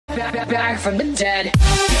back from the dead.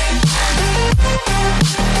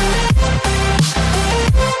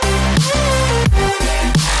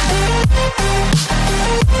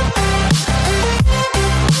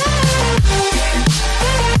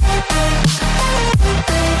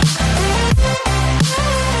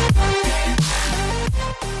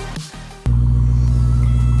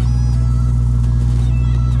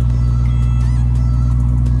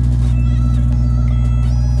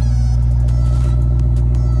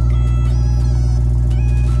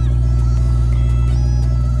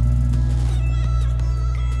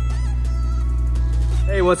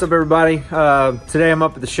 Hey, what's up everybody? Today I'm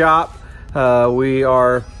up at the shop. We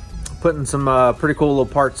are putting some pretty cool little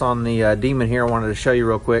parts on the Demon here. I wanted to show you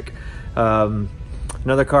real quick.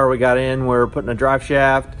 Another car we got in, we're putting a drive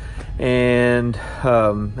shaft and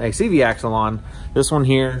a CV axle on. This one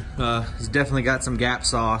here has definitely got some gap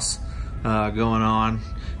sauce going on.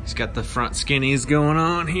 It's got the front skinnies going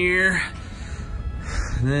on here.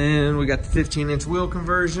 And then we got the 15-inch wheel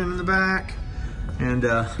conversion in the back. And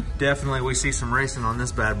definitely we see some racing on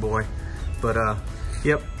this bad boy. But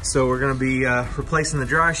yep, so we're gonna be replacing the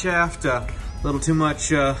dry shaft. A little too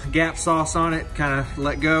much gap sauce on it, kind of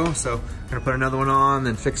let go. So I'm gonna put another one on,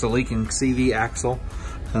 then fix a leaking CV axle.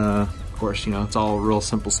 Of course, you know, it's all real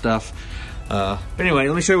simple stuff. But anyway,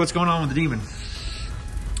 let me show you what's going on with the Demon.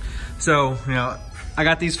 So, you know, I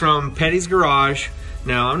got these from Petty's Garage.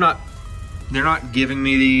 Now, they're not giving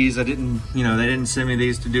me these. I didn't, you know, they didn't send me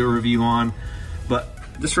these to do a review on.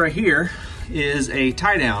 But this right here is a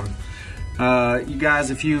tie down. You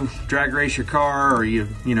guys, if you drag race your car, or you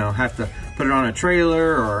know, have to put it on a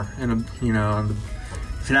trailer, or in a, you know,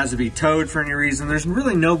 if it has to be towed for any reason, there's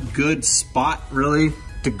really no good spot really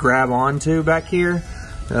to grab onto back here.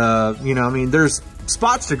 You know, I mean, there's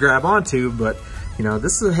spots to grab onto, but you know,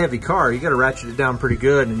 this is a heavy car. You got to ratchet it down pretty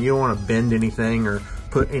good, and you don't want to bend anything or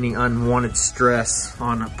put any unwanted stress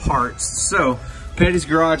on parts. So Petty's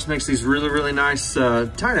Garage makes these really nice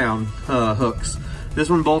tie-down hooks. This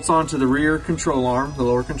one bolts onto the rear control arm, the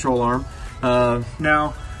lower control arm.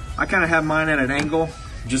 Now, I kind of have mine at an angle,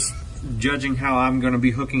 just judging how I'm going to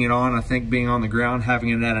be hooking it on. I think being on the ground, having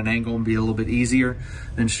it at an angle would be a little bit easier.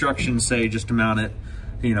 The instructions say just to mount it,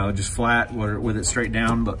 you know, just flat with it straight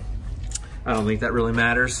down, but I don't think that really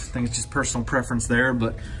matters. I think it's just personal preference there,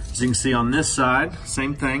 but as you can see on this side,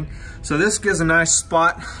 same thing. So this gives a nice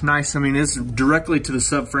spot. Nice, I mean, it's directly to the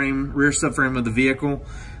subframe, rear subframe of the vehicle.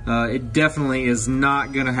 It definitely is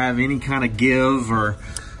not gonna have any kind of give or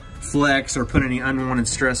flex or put any unwanted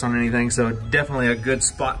stress on anything. So definitely a good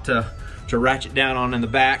spot to ratchet down on in the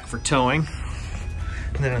back for towing.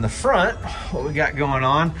 And then in the front, what we got going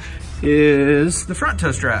on is the front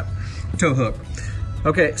tow strap, tow hook.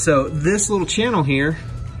 Okay, so this little channel here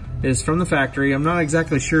is from the factory. I'm not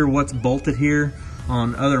exactly sure what's bolted here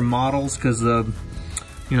on other models, because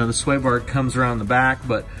you know, the sway bar comes around the back,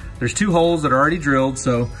 but there's two holes that are already drilled,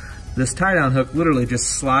 so this tie down hook literally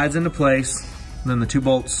just slides into place, and then the two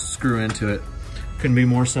bolts screw into it. Couldn't be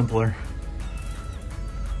more simpler.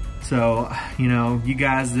 So, you know, you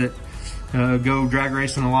guys that go drag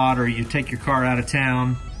racing a lot, or you take your car out of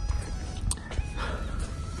town,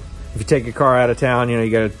 if you take your car out of town, you know,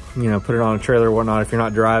 you gotta, you know, put it on a trailer or whatnot if you're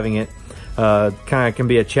not driving it. Kind of can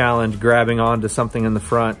be a challenge grabbing onto something in the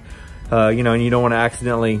front, you know, and you don't want to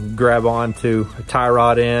accidentally grab onto a tie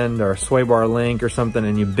rod end or a sway bar link or something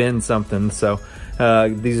and you bend something. So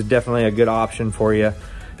these are definitely a good option for you.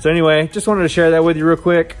 So anyway, just wanted to share that with you real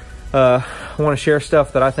quick. I want to share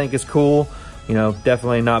stuff that I think is cool. You know,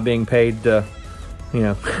 definitely not being paid to, you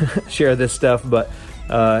know, share this stuff. But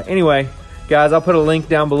anyway, guys, I'll put a link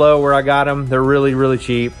down below where I got them. They're really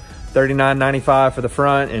cheap. $39.95 for the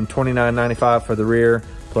front and $29.95 for the rear,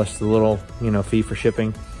 plus the little, you know, fee for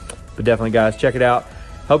shipping. But definitely, guys, check it out.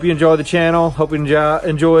 Hope you enjoy the channel. Hope you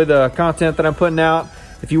enjoy the content that I'm putting out.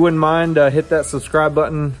 If you wouldn't mind, hit that subscribe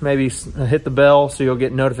button, maybe hit the bell so you'll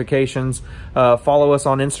get notifications. Follow us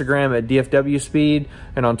on Instagram at DFW Speed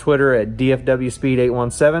and on Twitter at DFW Speed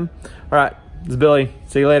 817. All right, this is Billy.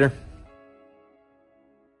 See you later.